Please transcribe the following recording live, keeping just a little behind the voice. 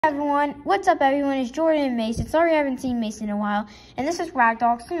Everyone, what's up everyone? It's Jordan and Mason. Sorry I haven't seen Mason in a while. And this is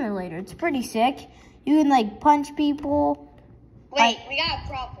Ragdoll Simulator. It's pretty sick. You can like punch people. Wait, we got a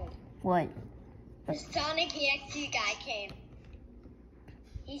problem. What? The Sonic EXE guy came.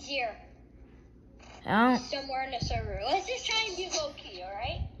 He's here. Oh. He's somewhere in the server. Let's just try and do low key,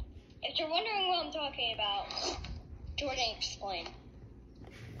 alright? If you're wondering what I'm talking about, Jordan explain.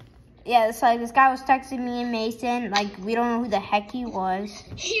 Yeah, it's like this guy was texting me and Mason. Like, we don't know who the heck he was.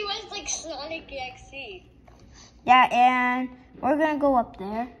 He was like Sonic EXE. Yeah, and we're gonna go up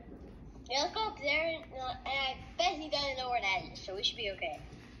there. Yeah, let's go up there, and I bet he doesn't know where that is, so we should be okay.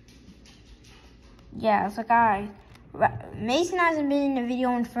 Yeah, it's like Mason hasn't been in a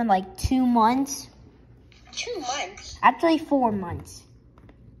video for like 2 months. 2 months? Actually, 4 months.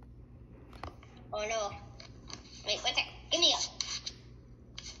 Oh no. Wait, one sec. Give me up.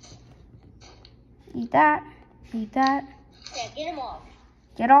 Eat that. Eat that. Yeah, get him off.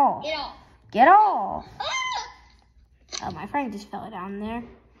 Get off. Get off. Get off. Ah! Oh, my friend just fell down there.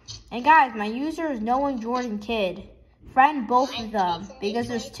 And guys, my user is No One Jordan Kid. Friend both of them because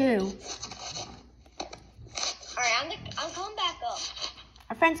there's 2. Alright, I'm coming back up.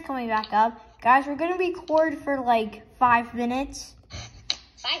 Our friend's coming back up. Guys, we're gonna record for like 5 minutes.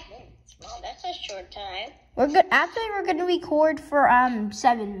 5 minutes? Well, that's a short time. We're good. Actually, we're gonna record for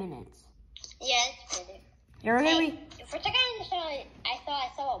 7 minutes. Yeah, it's good. Yeah, we're gonna be. For a second, I thought I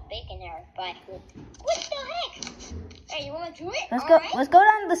saw a bacon there, but what the heck? Hey, you want to do it? Let's go. Right? Let's go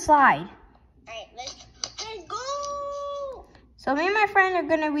down the slide. Alright, let's go. So me and my friend are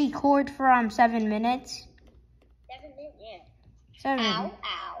gonna record for 7 minutes. 7 minutes, yeah. 7 Ow, minutes.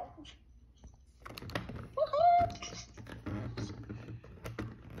 ow.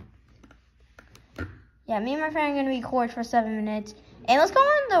 Woohoo! Yeah, me and my friend are gonna record for 7 minutes. And let's go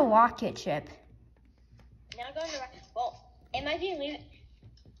on the rocket ship. Now go to the rocket. Well, it might be leaving.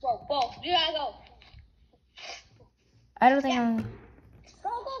 Whoa, you gotta go. I don't think I'm.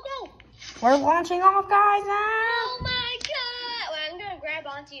 Go. We're launching off, guys. Oh my god! Well, I'm gonna grab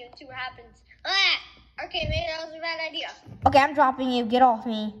onto you and see what happens. Okay, maybe that was a bad idea. Okay, I'm dropping you. Get off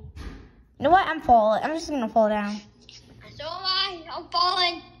me. You know what? I'm falling. I'm just gonna fall down. So am I. I'm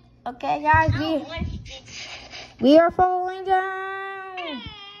falling. Okay, guys, we are falling down.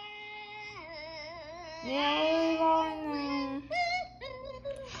 Yeah, we're falling down.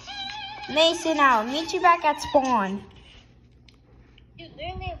 Mason, I'll meet you back at spawn. Dude,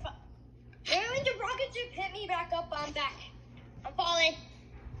 literally, the rocket ship hit me back up. I'm back. I'm falling.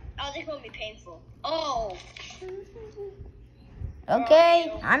 Oh, this won't be painful. Oh.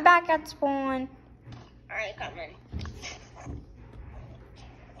 Okay, I'm back at spawn. Alright, come in.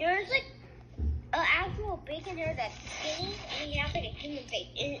 There's like an actual bacon there that's skinny, and he has like a human face.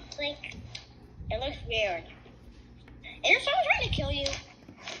 It's like, it looks weird. Is someone trying to kill you?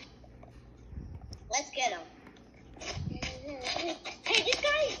 Let's get him. Hey, this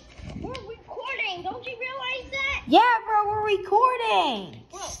guy, we're recording. Don't you realize that? Yeah, bro, we're recording.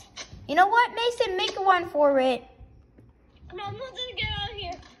 Bro. You know what, Mason? Make one for it. No, I'm not gonna get out of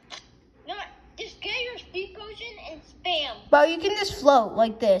here. No, just get your speed potion and spam. Bro, you can just float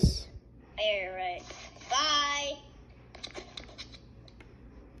like this. Yeah, right. Bye.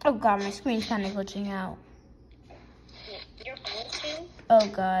 Oh god, my screen's kind of glitching out. You're glitching? Oh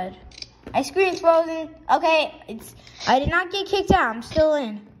god. My screen's frozen. Okay, I did not get kicked out. I'm still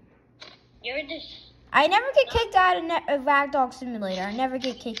in. You're just... I never get kicked out of Ragdoll Simulator. I never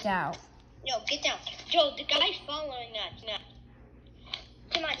get kicked out. No, get down. Joe, the guy's following us now.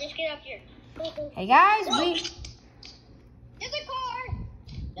 Come on, just get up here. Go. Hey guys, There's a car.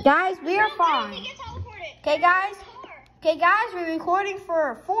 Guys, we are fine. Get teleported. Okay, guys. Okay, guys, we're recording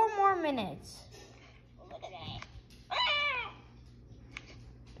for 4 more minutes. Look at that. Ah!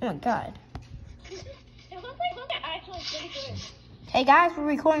 Oh my god. It looks like actually pretty good. Hey guys, we're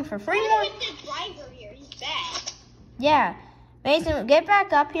recording for 3 more. Look at the driver here. He's bad. Yeah. Mason, get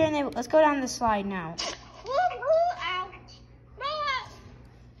back up here and then let's go down the slide now. Ow. No.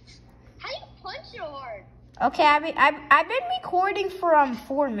 How do you punch so hard? Okay, I've been recording for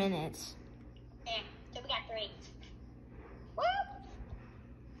 4 minutes. Yeah, so we got 3.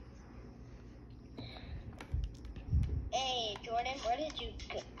 Hey, Jordan, where did you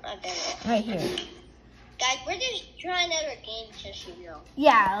go? Oh, there you go. Right here. Guys, we're just trying other games, just so you know.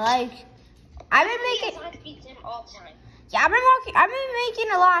 Yeah, like I've been making. Sonic Speed Sim all the time. Yeah, I've been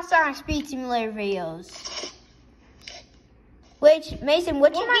making a lot of Sonic Speed Simulator videos. Which Mason,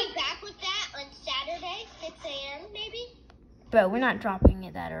 We'll be back with that on Saturday, 6 a.m. maybe. Bro, we're not dropping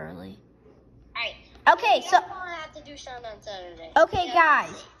it that early. All right. Okay, so I'll have to do something on Saturday. okay, Yeah.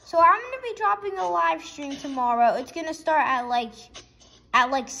 guys. So I'm gonna be dropping a live stream tomorrow. It's gonna start at like at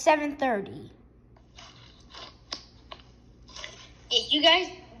like 7:30. If you guys,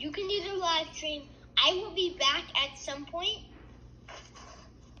 you can do the live stream. I will be back at some point.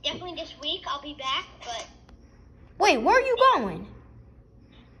 Definitely this week I'll be back, but... Wait, where are you going?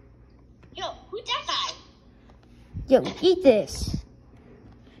 Yo, who's that guy? Yo, eat this.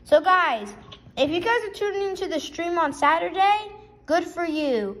 So guys, if you guys are tuning into the stream on Saturday, good for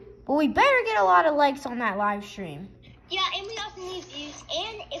you. But we better get a lot of likes on that live stream. Yeah, and we also need views.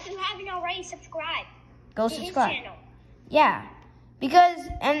 And if you haven't already, subscribe. Go to subscribe. His channel. Yeah. Because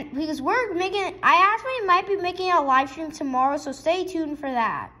we're making, I actually might be making a live stream tomorrow, so stay tuned for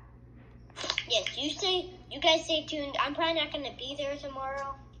that. Yes, you guys stay tuned. I'm probably not going to be there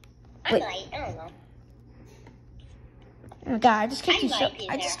tomorrow. I Wait. might, I don't know. Oh God, I just kicked you.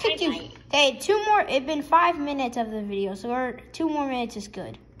 I just kicked you. Hey, 2 more. It's been 5 minutes of the video, so 2 more minutes is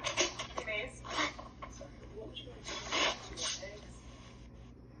good.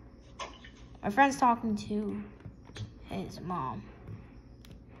 My friend's talking to his mom.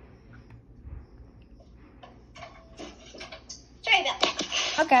 Sorry about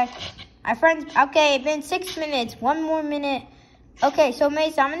that. Okay. My friend's, okay, it's been 6 minutes. 1 more minute. Okay, so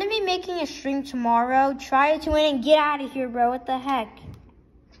Mason, I'm going to be making a stream tomorrow. Try to win and get out of here, bro. What the heck?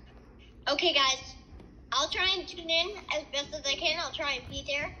 Okay, guys. I'll try and tune in as best as I can. I'll try and be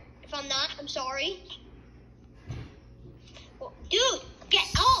there. If I'm not, I'm sorry. Well, dude, get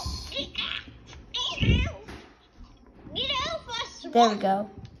out. Get out. Get out first. There we go.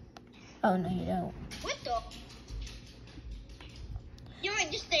 Oh, no, you don't. What the? You're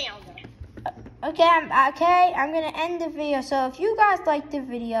right, just stay on there. Okay, I'm going to end the video. So if you guys liked the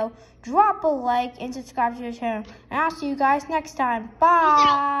video, drop a like and subscribe to the channel. And I'll see you guys next time.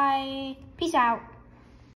 Bye. Peace out.